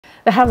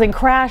the housing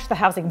crash, the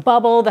housing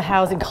bubble, the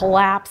housing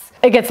collapse.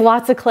 It gets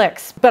lots of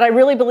clicks, but I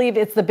really believe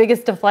it's the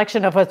biggest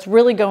deflection of what's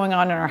really going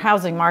on in our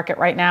housing market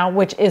right now,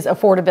 which is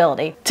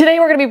affordability. Today,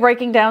 we're going to be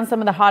breaking down some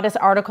of the hottest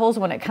articles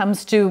when it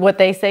comes to what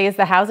they say is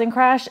the housing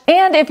crash.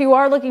 And if you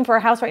are looking for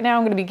a house right now,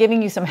 I'm going to be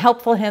giving you some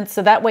helpful hints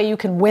so that way you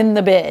can win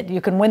the bid.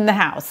 You can win the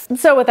house.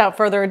 So without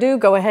further ado,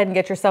 go ahead and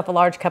get yourself a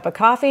large cup of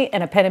coffee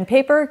and a pen and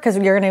paper because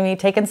you're going to be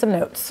taking some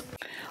notes.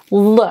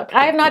 Look,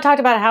 I have not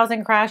talked about a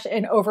housing crash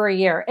in over a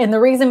year, and the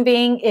reason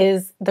being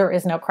is there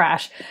is no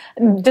crash.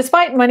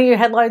 Despite many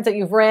headlines that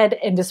you've read,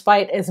 and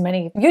despite as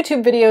many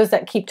YouTube videos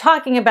that keep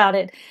talking about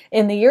it,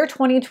 in the year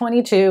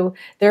 2022,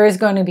 there is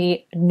going to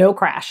be no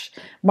crash.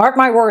 Mark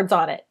my words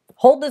on it.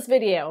 Hold this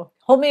video.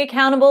 Hold me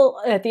accountable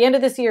at the end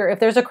of this year. If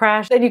there's a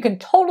crash, then you can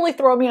totally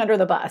throw me under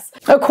the bus.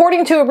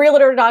 According to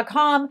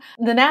Realtor.com,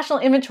 the national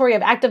inventory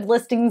of active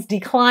listings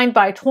declined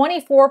by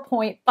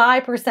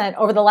 24.5%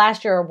 over the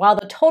last year, while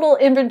the total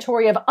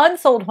inventory of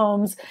unsold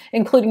homes,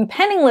 including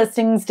pending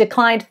listings,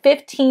 declined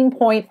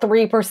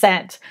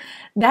 15.3%.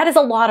 That is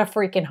a lot of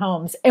freaking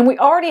homes. And we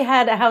already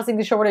had a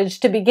housing shortage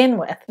to begin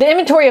with. The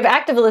inventory of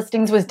active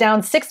listings was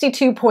down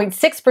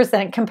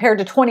 62.6% compared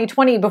to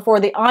 2020 before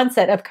the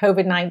onset of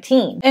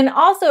COVID-19. And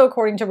also,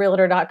 according to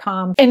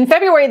Realtor.com, in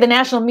February, the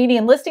national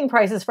median listing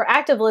prices for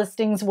active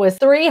listings was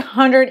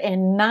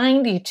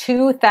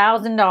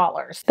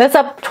 $392,000. That's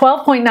up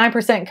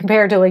 12.9%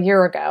 compared to a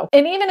year ago.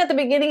 And even at the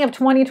beginning of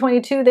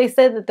 2022, they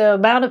said that the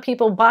amount of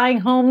people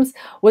buying homes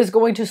was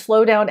going to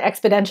slow down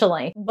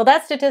exponentially. Well,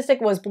 that statistic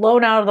was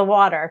blown out of the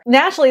water.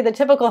 Nationally, the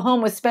typical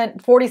home was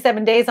spent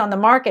 47 days on the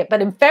market,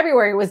 but in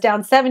February it was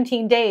down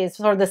 17 days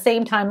for the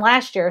same time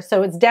last year,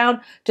 so it's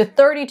down to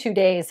 32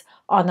 days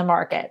on the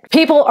market.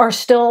 People are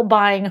still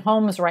buying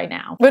homes right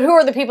now. But who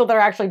are the people that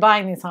are actually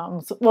buying these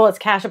homes? Well, it's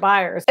cash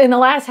buyers. In the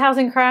last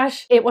housing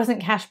crash, it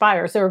wasn't cash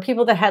buyers. There were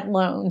people that had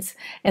loans,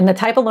 and the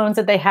type of loans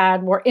that they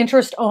had were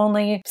interest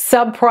only,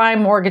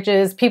 subprime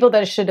mortgages, people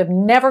that should have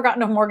never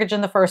gotten a mortgage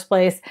in the first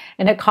place,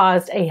 and it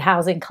caused a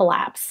housing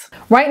collapse.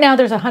 Right now,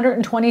 there's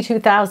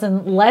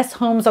 122,000 less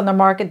homes on the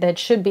market that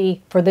should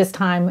be for this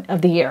time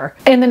of the year.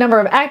 And the number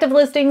of active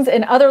listings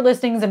and other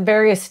listings in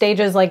various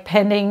stages like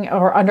pending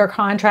or under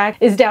contract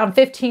is down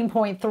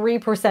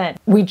 15.3%.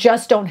 We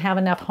just don't have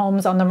enough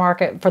homes on the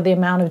market for the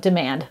amount of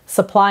demand.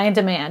 Supply and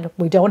demand.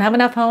 We don't have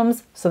enough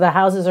homes, so the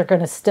houses are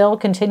going to still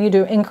continue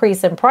to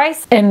increase in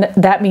price, and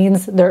that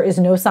means there is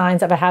no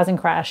signs of a housing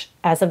crash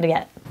as of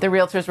yet. The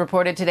realtors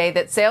reported today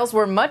that sales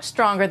were much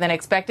stronger than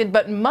expected,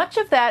 but much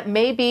of that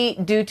may be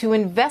due to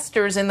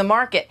investors in the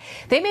market.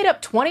 They made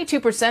up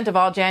 22% of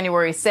all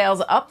January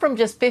sales, up from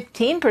just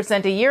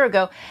 15% a year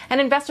ago,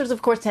 and investors,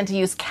 of course, tend to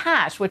use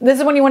cash. This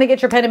is when you want to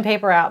get your pen and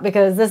paper out,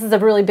 because this is a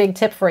really big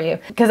tip for you,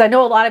 because I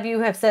know a lot of you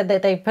have said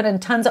that they've put in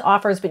tons of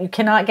offers, but you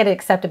cannot get it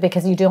accepted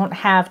because you don't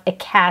have a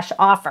cash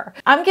offer.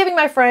 I'm giving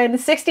my friend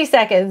 60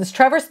 seconds.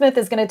 Trevor Smith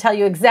is going to tell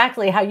you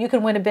exactly how you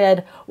can win a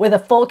bid with a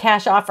full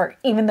cash offer,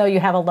 even though you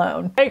have a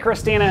loan. Hey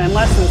Kristina, in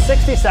less than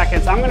 60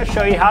 seconds, I'm going to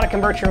show you how to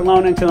convert your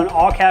loan into an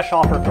all-cash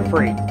offer for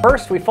free.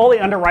 First, we fully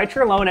underwrite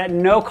your loan at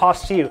no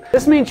cost to you.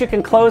 This means you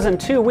can close in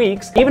 2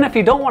 weeks, even if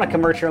you don't want to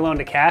convert your loan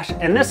to cash,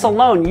 and this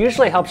alone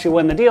usually helps you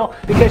win the deal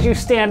because you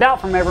stand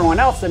out from everyone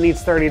else that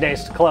needs 30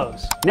 days to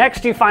close.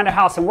 Next, you find a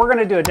house, and we're going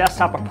to do a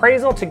desktop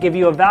appraisal to give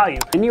you a value.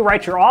 Then you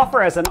write your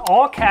offer as an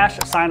all-cash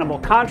assignable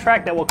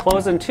contract that will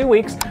close in 2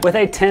 weeks with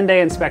a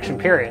 10-day inspection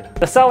period.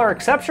 The seller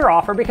accepts your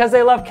offer because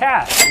they love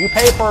cash. You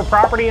pay for a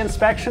property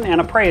inspection and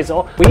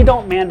appraisal. We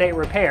don't mandate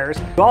repairs.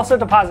 You also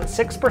deposit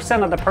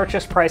 6% of the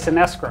purchase price in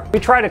escrow. We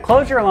try to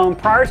close your loan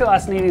prior to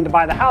us needing to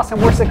buy the house,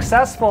 and we're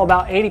successful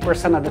about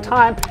 80% of the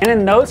time. And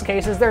in those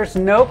cases, there's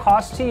no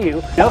cost to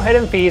you, no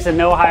hidden fees, and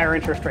no higher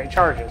interest rate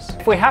charges.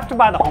 If we have to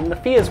buy the home, the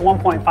fee is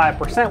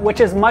 1.5%, which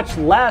is much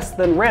less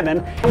than Ribbon,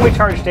 and we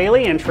charge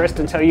daily interest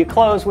until you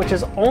close, which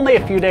is only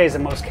a few days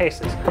in most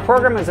cases. The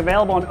program is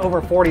available in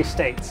over 40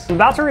 states. I'm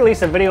about to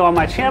release a video on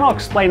my channel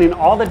explaining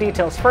all the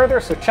details further,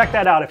 so check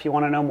that out if you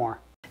want to know more.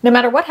 No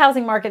matter what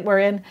housing market we're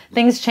in,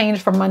 things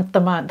change from month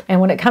to month.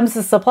 And when it comes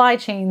to supply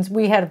chains,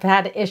 we have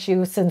had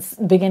issues since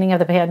the beginning of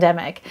the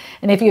pandemic.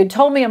 And if you had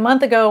told me a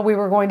month ago we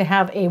were going to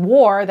have a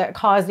war that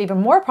caused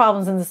even more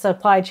problems in the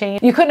supply chain,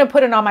 you couldn't have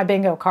put it on my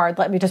bingo card.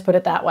 Let me just put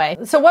it that way.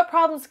 So what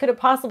problems could it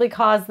possibly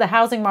cause the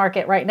housing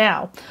market right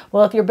now?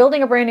 Well, if you're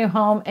building a brand new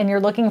home and you're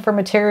looking for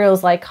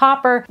materials like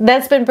copper,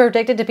 that's been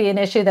predicted to be an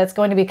issue that's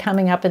going to be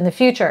coming up in the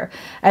future.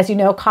 As you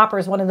know, copper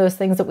is one of those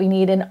things that we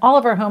need in all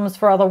of our homes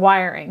for all the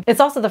wiring. It's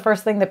also the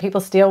first thing that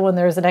people steal when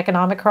there's an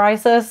economic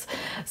crisis.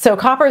 So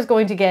copper is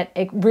going to get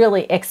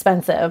really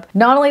expensive.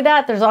 Not only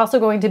that, there's also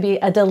going to be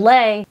a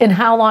delay in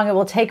how long it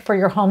will take for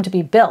your home to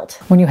be built.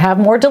 When you have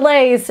more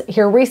delays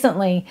here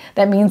recently,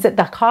 that means that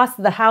the cost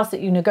of the house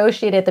that you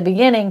negotiate at the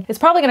beginning is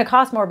probably going to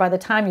cost more by the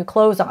time you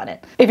close on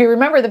it. If you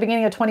remember the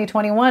beginning of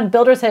 2021,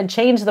 builders had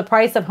changed the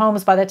price of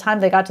homes by the time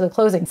they got to the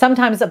closing,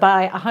 sometimes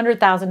by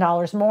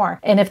 $100,000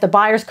 more. And if the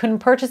buyers couldn't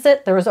purchase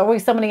it, there was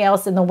always somebody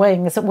else in the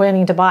wings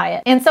waiting to buy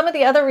it. And some of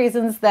the other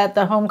reasons that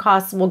the home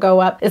costs will go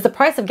up is the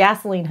price of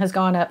gasoline has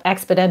gone up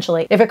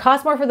exponentially. If it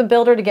costs more for the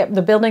builder to get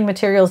the building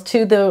materials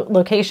to the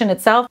location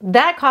itself,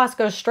 that cost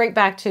goes straight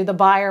back to the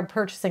buyer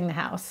purchasing the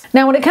house.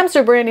 Now, when it comes to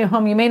a brand new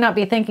home, you may not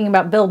be thinking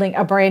about building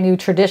a brand new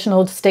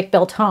traditional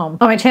stick-built home.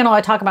 On my channel,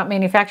 I talk about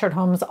manufactured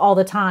homes all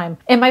the time.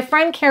 And my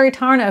friend Carrie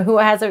Tarna, who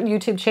has a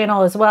YouTube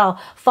channel as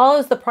well,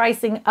 follows the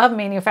pricing of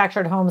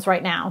manufactured homes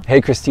right now.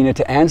 Hey Kristina,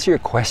 to answer your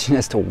question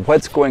as to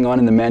what's going on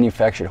in the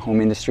manufactured home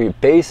industry,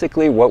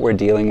 basically what we're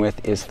dealing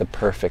with is the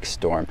perfect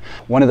storm.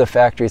 One of the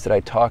factories that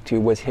I talked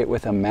to was hit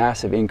with a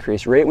massive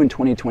increase right when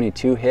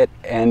 2022 hit,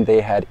 and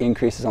they had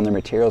increases on their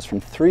materials from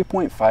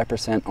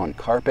 3.5% on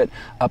carpet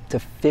up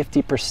to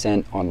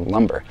 50% on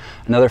lumber.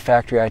 Another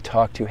factory I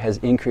talked to has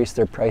increased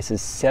their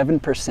prices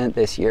 7%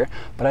 this year,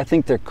 but I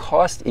think their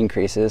cost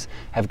increases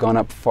have gone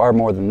up far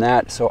more than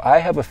that. So I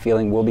have a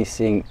feeling we'll be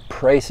seeing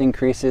price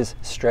increases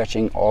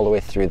stretching all the way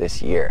through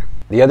this year.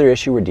 The other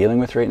issue we're dealing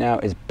with right now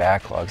is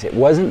backlogs. It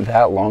wasn't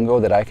that long ago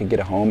that I could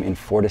get a home in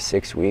 4 to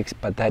 6 weeks,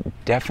 but that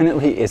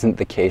definitely isn't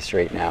the case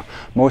right now.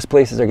 Most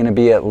places are going to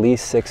be at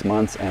least 6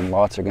 months, and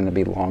lots are going to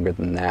be longer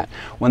than that.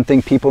 One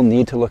thing people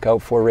need to look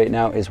out for right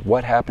now is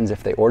what happens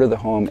if they order the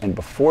home and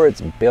before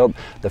it's built,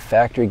 the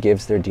factory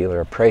gives their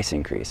dealer a price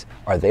increase.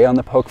 Are they on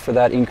the hook for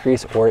that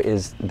increase, or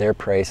is their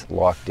price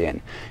locked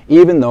in?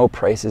 Even though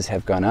prices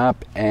have gone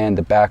up and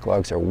the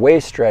backlogs are way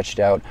stretched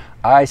out,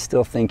 I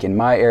still think in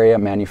my area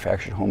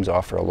manufactured homes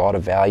offer a lot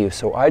of value,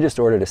 so I just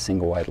ordered a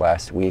single wide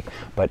last week,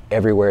 but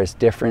everywhere is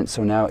different,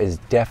 so now is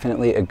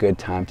definitely a good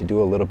time to do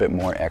a little bit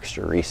more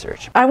extra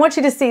research. I want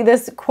you to see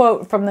this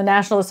quote from the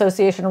National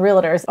Association of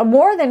Realtors.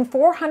 More than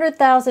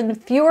 400,000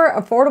 fewer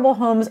affordable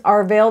homes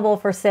are available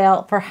for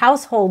sale for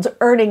households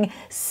earning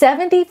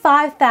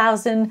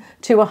 $75,000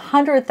 to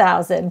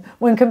 $100,000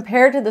 when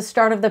compared to the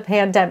start of the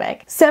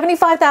pandemic.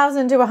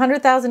 $75,000 to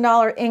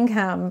 $100,000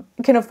 income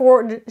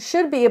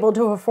should be able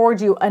to afford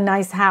you a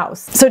nice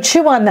house. So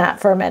chew on that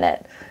for a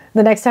minute.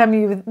 The next time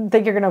you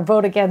think you're going to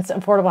vote against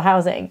affordable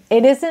housing,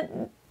 it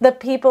isn't the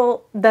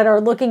people that are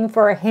looking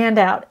for a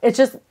handout. It's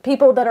just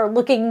people that are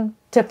looking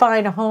to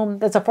find a home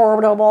that's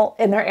affordable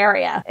in their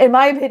area. In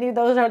my opinion,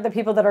 those are the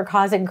people that are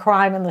causing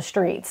crime in the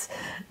streets.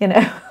 You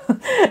know,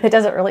 it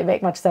doesn't really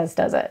make much sense,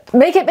 does it?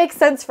 Make it make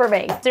sense for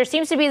me. There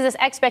seems to be this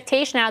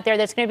expectation out there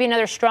that's going to be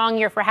another strong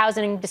year for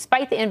housing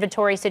despite the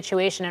inventory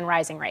situation and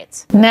rising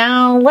rates.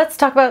 Now let's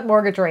talk about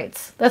mortgage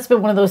rates. That's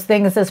been one of those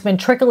things that's been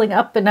trickling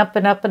up and up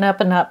and up and up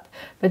and up.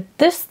 But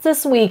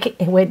this week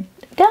it went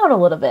down a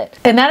little bit.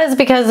 And that is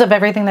because of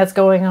everything that's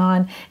going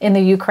on in the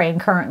Ukraine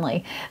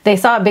currently. They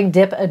saw a big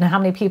dip in how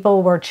many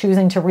people were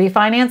choosing to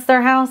refinance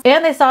their house,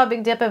 and they saw a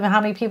big dip in how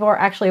many people are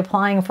actually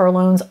applying for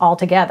loans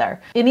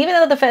altogether. And even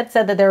though the Fed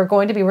said that they were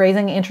going to be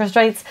raising interest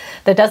rates,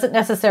 that doesn't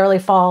necessarily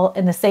fall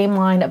in the same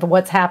line of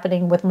what's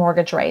happening with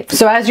mortgage rates.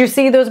 So as you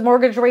see those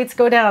mortgage rates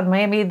go down,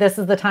 maybe this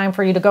is the time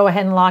for you to go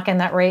ahead and lock in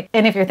that rate.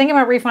 And if you're thinking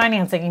about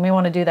refinancing, you may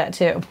want to do that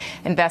too.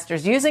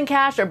 Investors using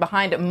cash are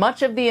behind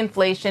much of the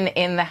inflation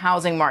in the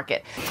housing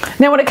market.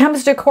 Now, when it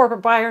comes to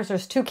corporate buyers,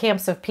 there's two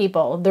camps of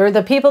people. There are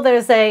the people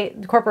that say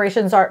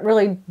corporations aren't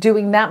really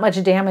doing that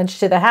much damage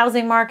to the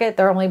housing market.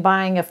 They're only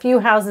buying a few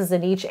houses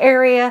in each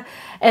area.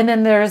 And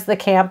then there's the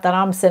camp that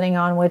I'm sitting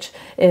on, which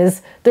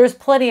is there's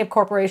plenty of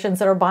corporations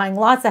that are buying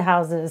lots of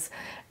houses,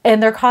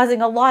 and they're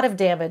causing a lot of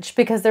damage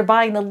because they're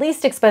buying the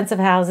least expensive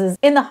houses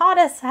in the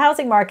hottest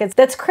housing markets.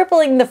 That's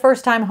crippling the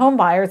first-time home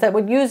buyers that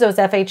would use those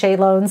FHA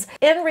loans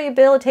and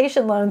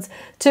rehabilitation loans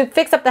to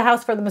fix up the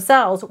house for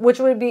themselves, which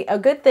would be a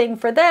good thing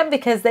for them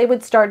because they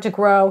would start to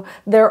grow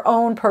their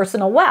own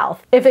personal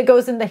wealth. If it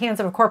goes in the hands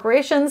of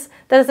corporations,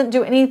 that doesn't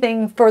do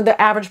anything for the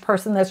average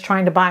person that's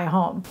trying to buy a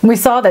home. We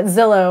saw that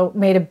Zillow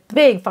made a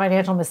big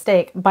financial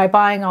mistake by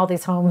buying all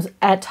these homes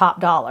at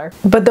top dollar.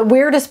 But the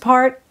weirdest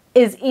part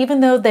is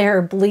even though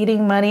they're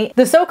bleeding money,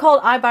 the so-called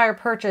iBuyer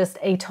purchased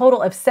a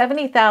total of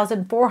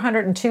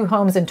 70,402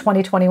 homes in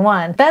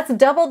 2021. That's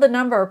double the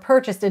number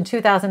purchased in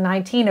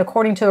 2019,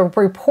 according to a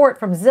report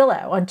from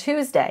Zillow on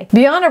Tuesday.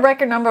 Beyond a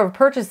record number of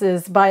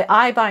purchases by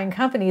iBuying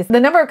companies, the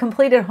number of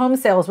completed home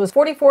sales was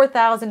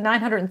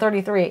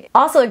 44,933,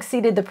 also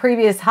exceeded the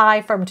previous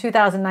high from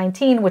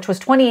 2019, which was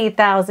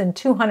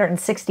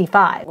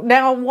 28,265.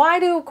 Now,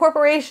 why do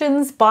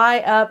corporations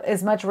buy up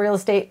as much real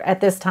estate at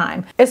this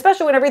time,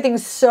 especially when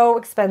everything's so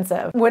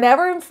expensive?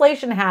 Whenever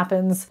inflation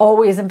happens,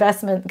 always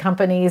investment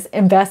companies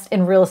invest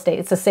in real estate.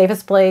 It's the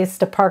safest place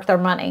to park their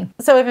money.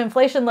 So if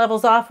inflation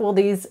levels off, will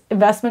these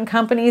investment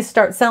companies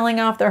start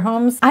selling off their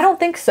homes? I don't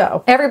think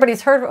so.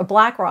 Everybody's heard of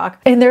BlackRock,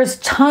 and there's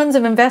tons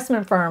of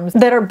investment firms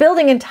that are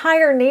building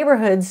entire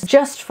neighborhoods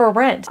just for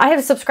rent. I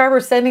have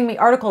subscribers sending me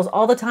articles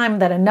all the time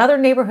that another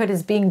neighborhood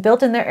is being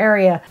built in their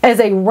area as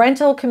a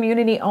rental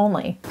community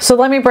only. So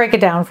let me break it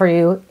down for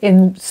you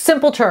in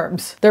simple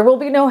terms. There will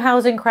be no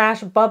housing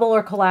crash, bubble,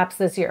 or collapse collapse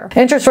this year.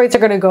 Interest rates are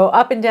going to go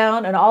up and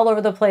down and all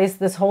over the place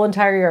this whole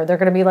entire year. They're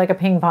going to be like a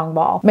ping pong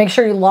ball. Make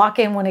sure you lock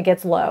in when it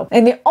gets low.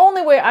 And the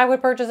only way I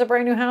would purchase a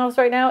brand new house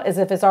right now is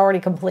if it's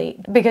already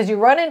complete, because you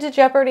run into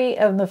jeopardy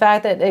of the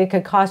fact that it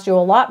could cost you a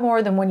lot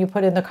more than when you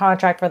put in the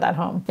contract for that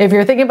home. If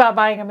you're thinking about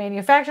buying a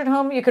manufactured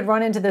home, you could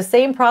run into the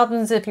same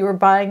problems if you were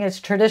buying a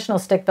traditional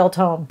stick-built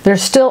home.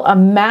 There's still a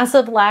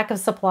massive lack of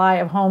supply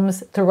of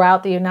homes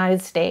throughout the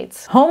United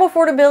States. Home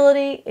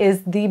affordability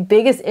is the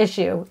biggest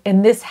issue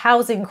in this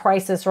housing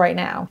crisis right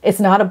now. It's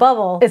not a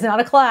bubble. It's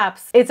not a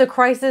collapse. It's a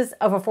crisis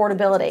of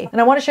affordability.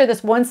 And I want to share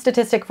this one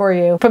statistic for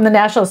you from the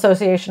National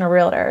Association of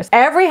Realtors.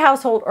 Every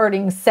household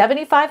earning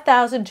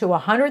 $75,000 to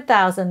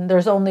 $100,000,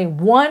 there's only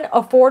one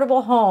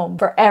affordable home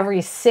for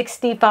every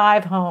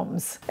 65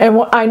 homes.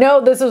 And I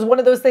know this is one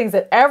of those things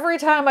that every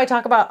time I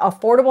talk about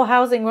affordable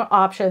housing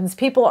options,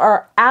 people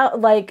are out,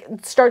 like,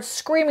 start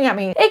screaming at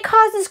me. It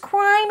causes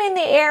crime in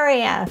the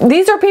area.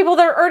 These are people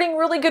that are earning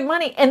really good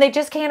money and they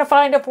just can't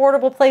find an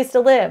affordable place to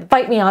live.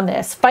 Fight me on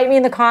this. Fight me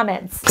in the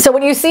comments. So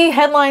when you see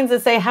headlines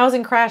that say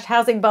housing crash,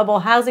 housing bubble,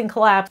 housing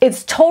collapse,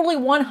 it's totally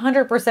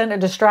 100% a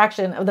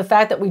distraction of the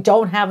fact that we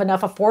don't have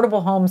enough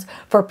affordable homes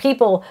for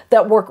people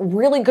that work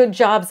really good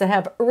jobs, that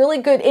have really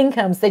good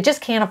incomes. They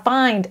just can't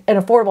find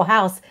an affordable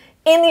house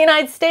in the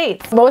United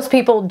States. Most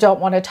people don't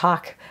want to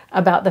talk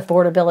about the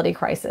affordability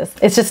crisis.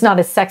 It's just not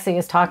as sexy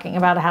as talking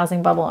about a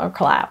housing bubble or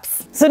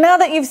collapse. So now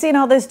that you've seen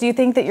all this, do you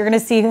think that you're going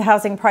to see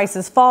housing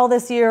prices fall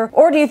this year?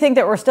 Or do you think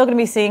that we're still going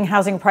to be seeing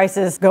housing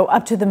prices go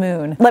up to the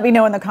moon? Let me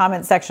know in the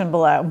comments section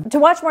below. To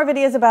watch more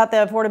videos about the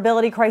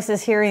affordability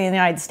crisis here in the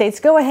United States,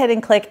 go ahead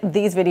and click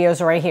these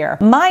videos right here.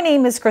 My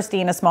name is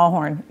Kristina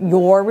Smallhorn,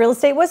 your real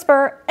estate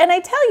whisperer, and I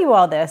tell you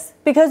all this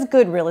because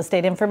good real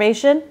estate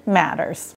information matters.